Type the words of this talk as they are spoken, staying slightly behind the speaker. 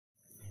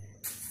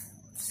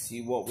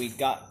see what we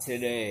got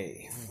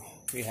today.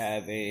 We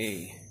have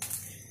a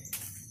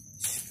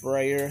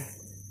sprayer.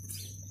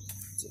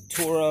 It's a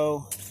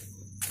Toro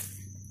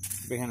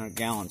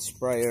 300-gallon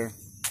sprayer.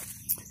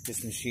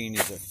 This machine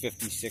is a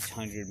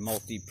 5600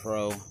 Multi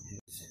Pro.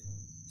 This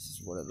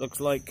is what it looks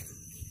like.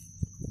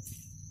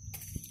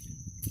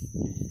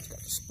 It's got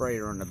the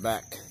sprayer on the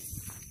back.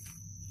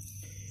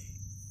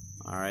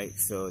 Alright,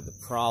 so the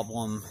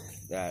problem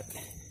that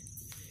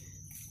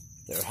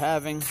they're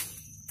having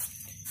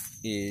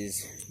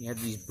is you have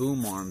these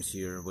boom arms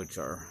here which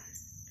are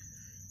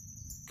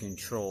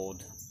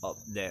controlled up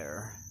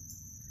there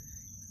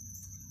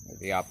where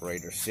the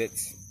operator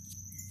sits,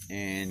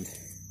 and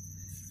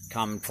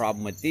common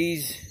problem with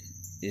these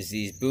is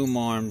these boom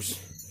arms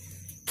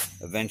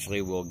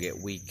eventually will get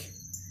weak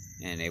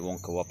and they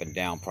won't go up and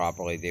down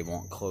properly, they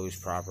won't close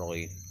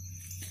properly,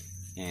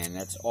 and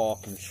that's all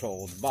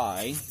controlled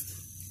by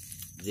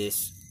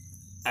this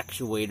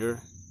actuator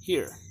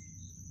here.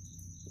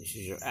 This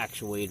is your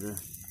actuator,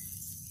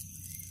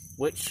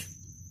 which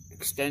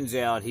extends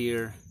out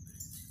here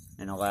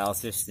and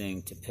allows this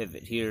thing to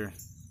pivot here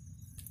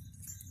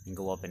and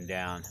go up and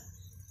down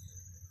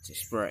to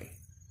spray.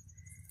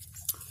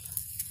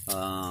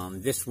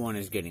 This one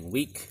is getting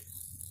weak.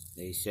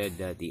 They said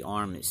that the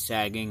arm is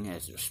sagging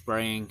as they're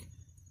spraying.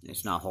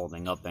 It's not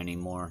holding up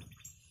anymore.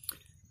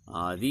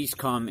 These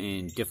come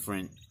in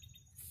different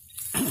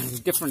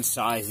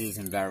sizes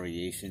and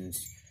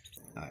variations.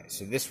 Alright,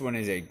 so this one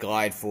is a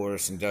Glide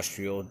Force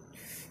Industrial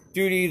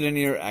Duty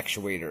Linear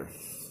Actuator.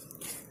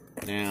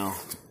 Now,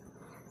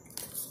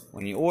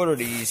 when you order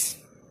these,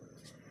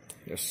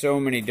 there's so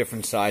many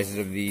different sizes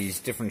of these,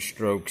 different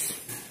strokes,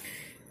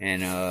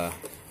 and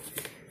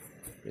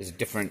there's a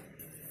different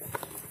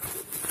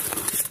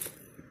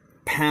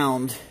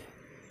pound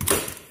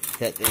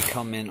that they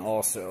come in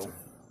also.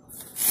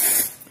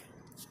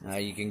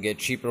 You can get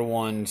cheaper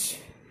ones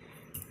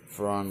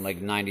from like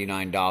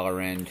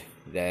 $99 end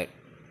that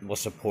will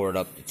support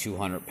up to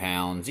 200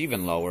 pounds,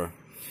 even lower.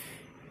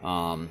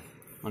 On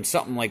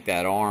something like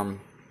that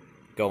arm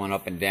going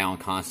up and down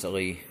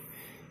constantly,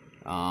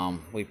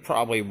 we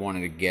probably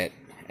wanted to get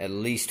at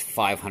least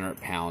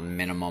 500 pound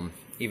minimum,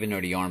 even though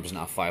the arm's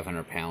not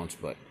 500 pounds,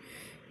 but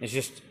it's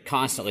just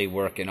constantly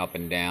working up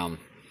and down.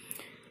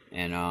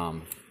 And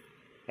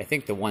I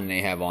think the one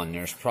they have on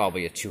there is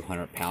probably a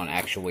 200 pound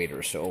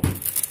actuator, so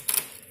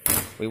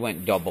we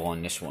went double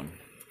on this one.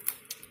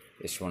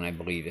 This one I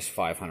believe is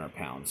 500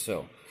 pounds.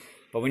 So,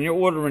 but when you're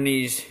ordering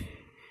these,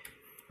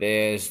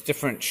 there's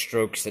different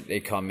strokes that they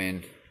come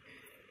in,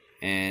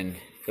 and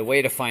the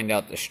way to find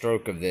out the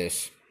stroke of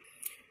this,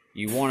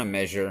 you want to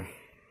measure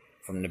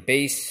from the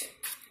base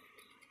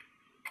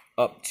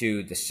up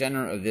to the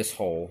center of this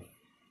hole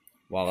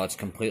while it's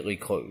completely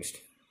closed.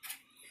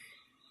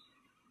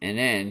 And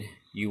then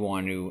you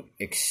want to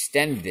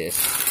extend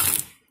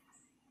this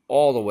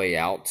all the way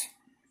out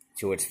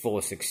to its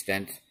fullest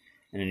extent,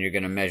 and then you're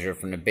going to measure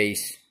from the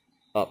base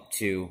up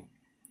to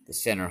the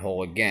center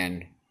hole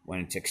again when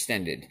it's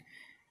extended.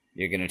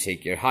 You're going to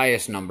take your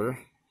highest number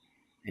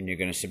and you're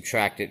going to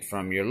subtract it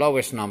from your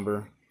lowest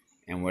number,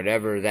 and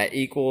whatever that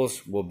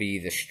equals will be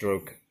the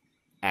stroke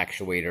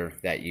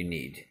actuator that you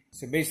need.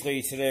 So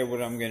basically today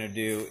what I'm going to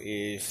do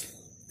is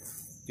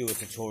do a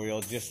tutorial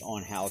just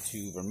on how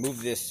to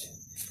remove this.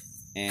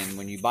 And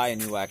when you buy a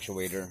new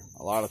actuator,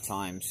 a lot of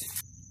times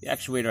the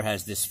actuator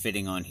has this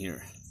fitting on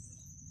here.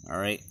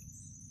 Alright,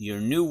 your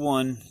new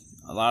one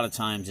a lot of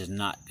times is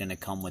not going to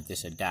come with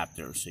this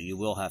adapter, so you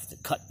will have to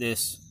cut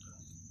this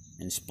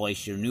and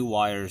splice your new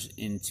wires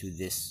into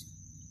this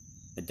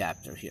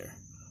adapter here.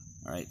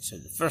 Alright, so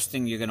the first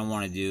thing you're going to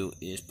want to do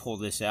is pull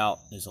this out.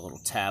 There's a little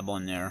tab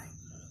on there.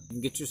 You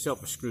can get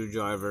yourself a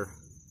screwdriver,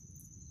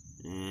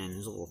 and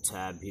there's a little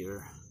tab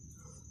here.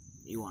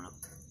 You want to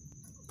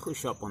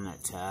push up on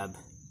that tab.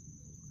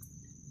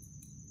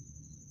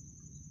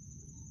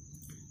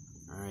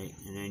 Alright,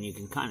 and then you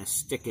can kind of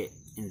stick it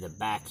in the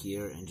back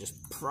here and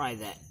just pry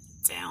that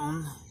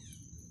down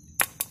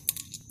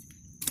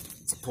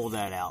to pull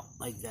that out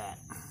like that.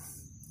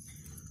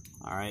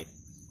 Alright,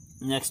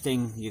 next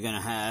thing you're going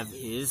to have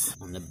is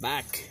on the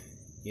back,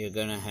 you're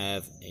going to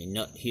have a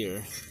nut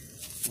here,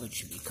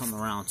 which if you come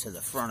around to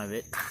the front of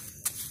it,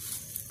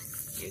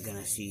 you're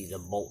going to see the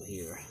bolt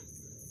here.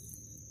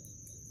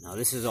 Now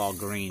this is all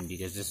green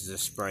because this is a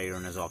sprayer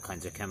and there's all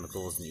kinds of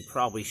chemicals, and you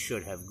probably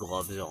should have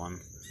gloves on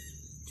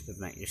to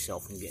prevent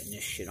yourself from getting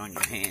this shit on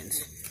your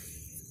hands.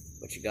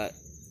 But you got,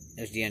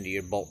 there's the end of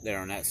your bolt there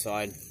on that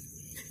side.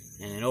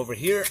 And then over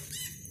here,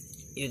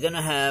 you're going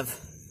to have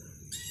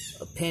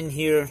a pin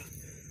here,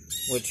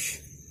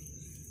 which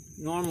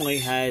normally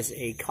has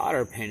a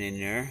cotter pin in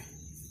there.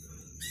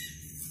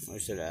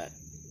 Where's it at?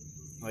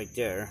 Right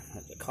there.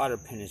 The cotter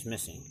pin is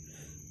missing.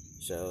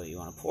 So you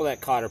want to pull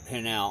that cotter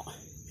pin out,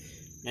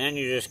 and then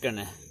you're just going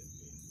to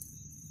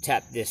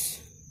tap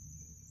this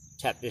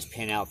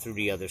pin out through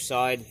the other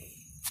side,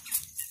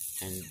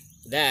 and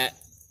that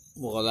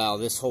will allow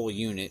this whole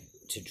unit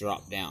to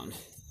drop down.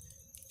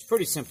 It's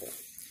pretty simple.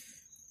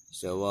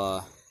 So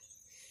I'm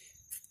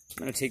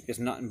going to take this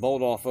nut and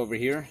bolt off over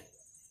here,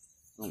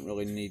 Don't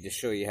really need to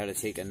show you how to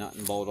take a nut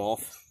and bolt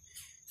off.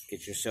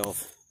 Get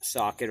yourself a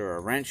socket or a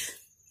wrench.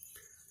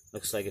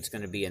 Looks like it's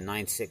going to be a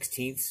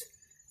 9/16.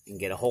 And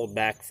get a hold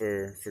back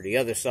for the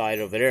other side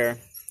over there in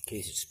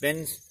case it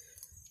spins.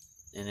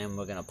 And then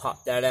we're going to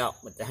pop that out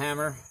with the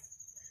hammer.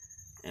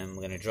 And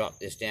we're going to drop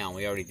this down.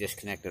 We already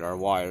disconnected our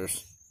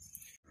wires.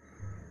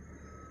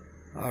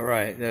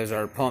 Alright, there's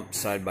our pump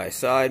side by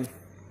side.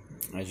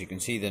 As you can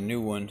see, the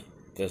new one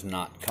does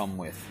not come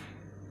with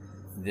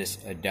this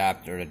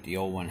adapter that the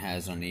old one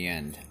has on the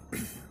end.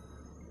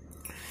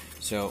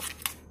 So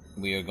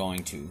we are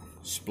going to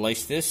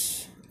splice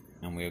this,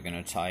 and we are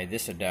going to tie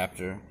this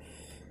adapter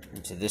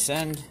into this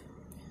end.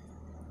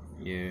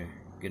 You're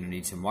going to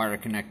need some wire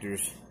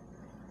connectors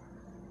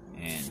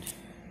and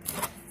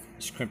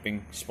this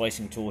crimping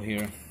splicing tool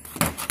here,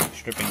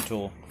 stripping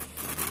tool,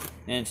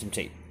 and some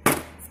tape.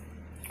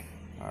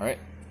 Alright.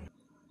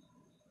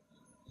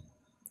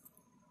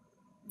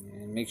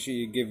 And make sure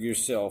you give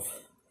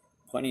yourself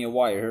plenty of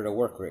wire here to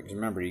work with. Because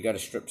remember, you got to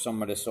strip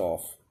some of this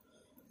off.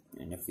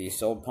 And if the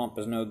old pump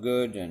is no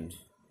good, then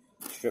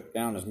strip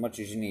down as much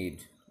as you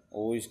need.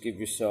 Always give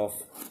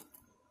yourself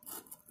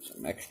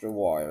some extra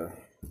wire.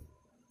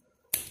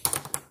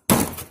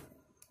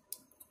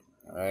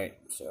 Alright,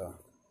 so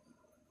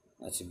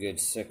that's a good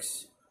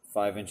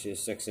 5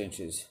 inches, 6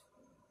 inches.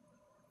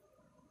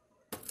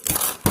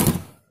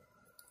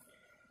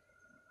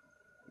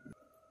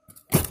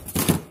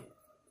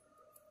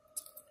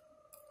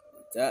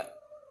 Like that.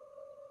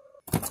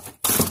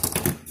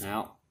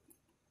 Now,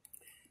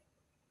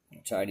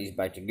 tie these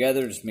back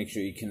together. Just make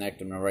sure you connect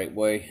them the right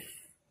way.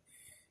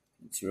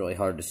 It's really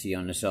hard to see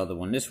on this other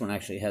one. This one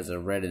actually has a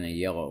red and a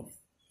yellow.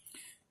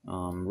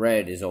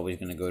 Red is always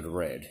going to go to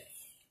red.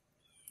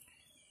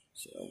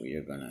 So we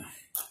are going to...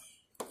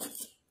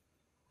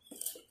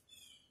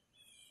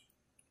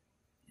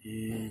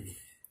 And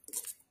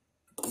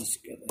put these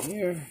together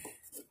here.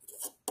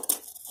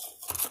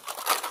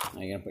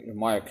 Now you're going to put your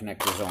wire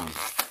connectors on.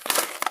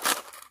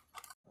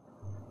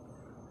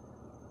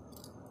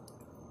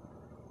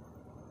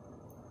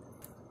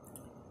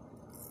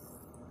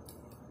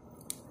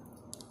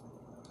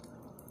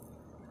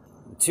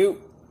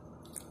 Two,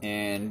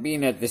 and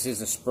being that this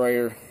is a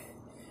sprayer,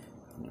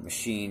 the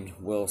machine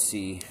will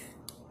see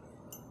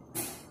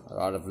a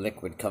lot of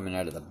liquid coming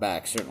out of the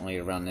back, certainly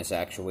around this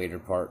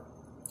actuator part.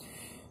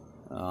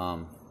 I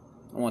don't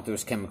want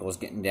those chemicals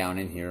getting down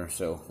in here,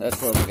 so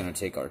that's where we're going to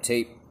take our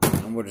tape,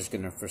 and we're just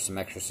going to, for some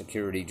extra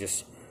security,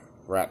 just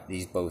wrap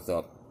these both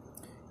up,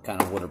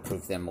 kind of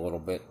waterproof them a little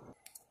bit.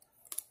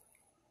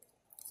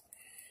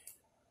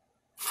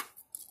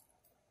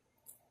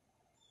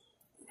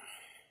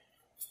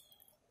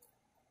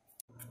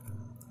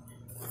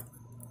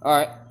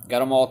 Alright, got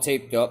them all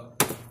taped up.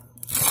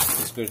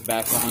 This goes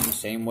back on the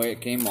same way it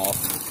came off.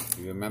 If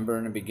you remember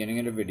in the beginning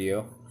of the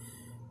video,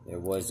 there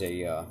was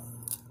a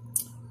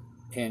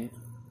pin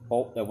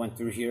bolt that went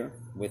through here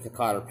with a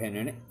cotter pin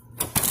in it.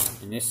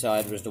 And this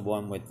side was the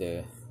one with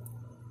the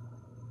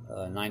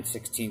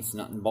 9/16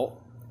 nut and bolt.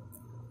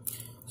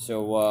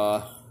 So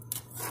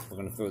we're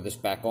going to throw this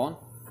back on.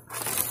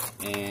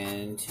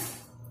 And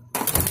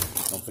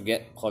don't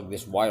forget, plug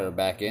this wire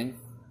back in.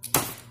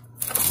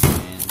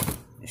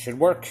 It should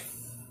work.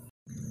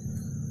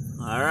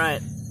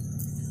 Alright.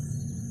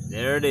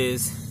 There it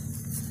is.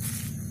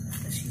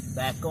 She's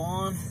back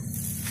on.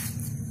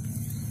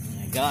 And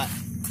I got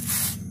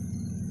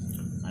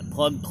my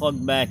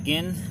plug back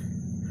in.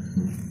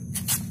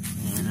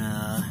 And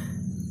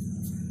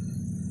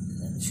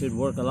that should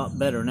work a lot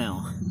better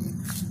now.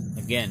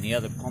 Again, the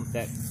other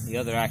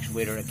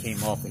actuator that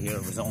came off of here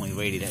was only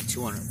rated at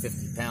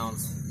 250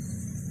 pounds.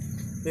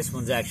 This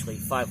one's actually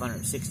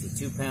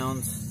 562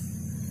 pounds.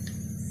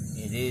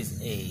 It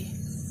is a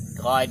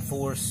Glide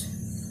Force.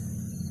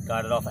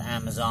 Got it off of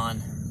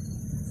Amazon.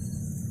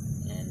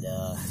 And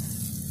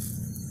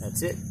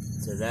that's it.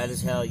 So that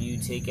is how you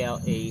take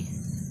out a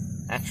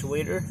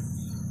actuator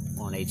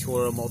on a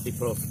Toro Multi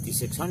Pro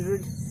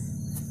 5600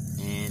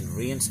 and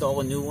reinstall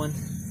a new one.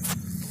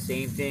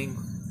 Same thing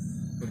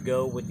would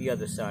go with the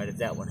other side if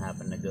that one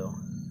happened to go.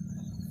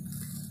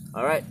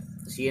 Alright,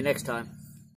 see you next time.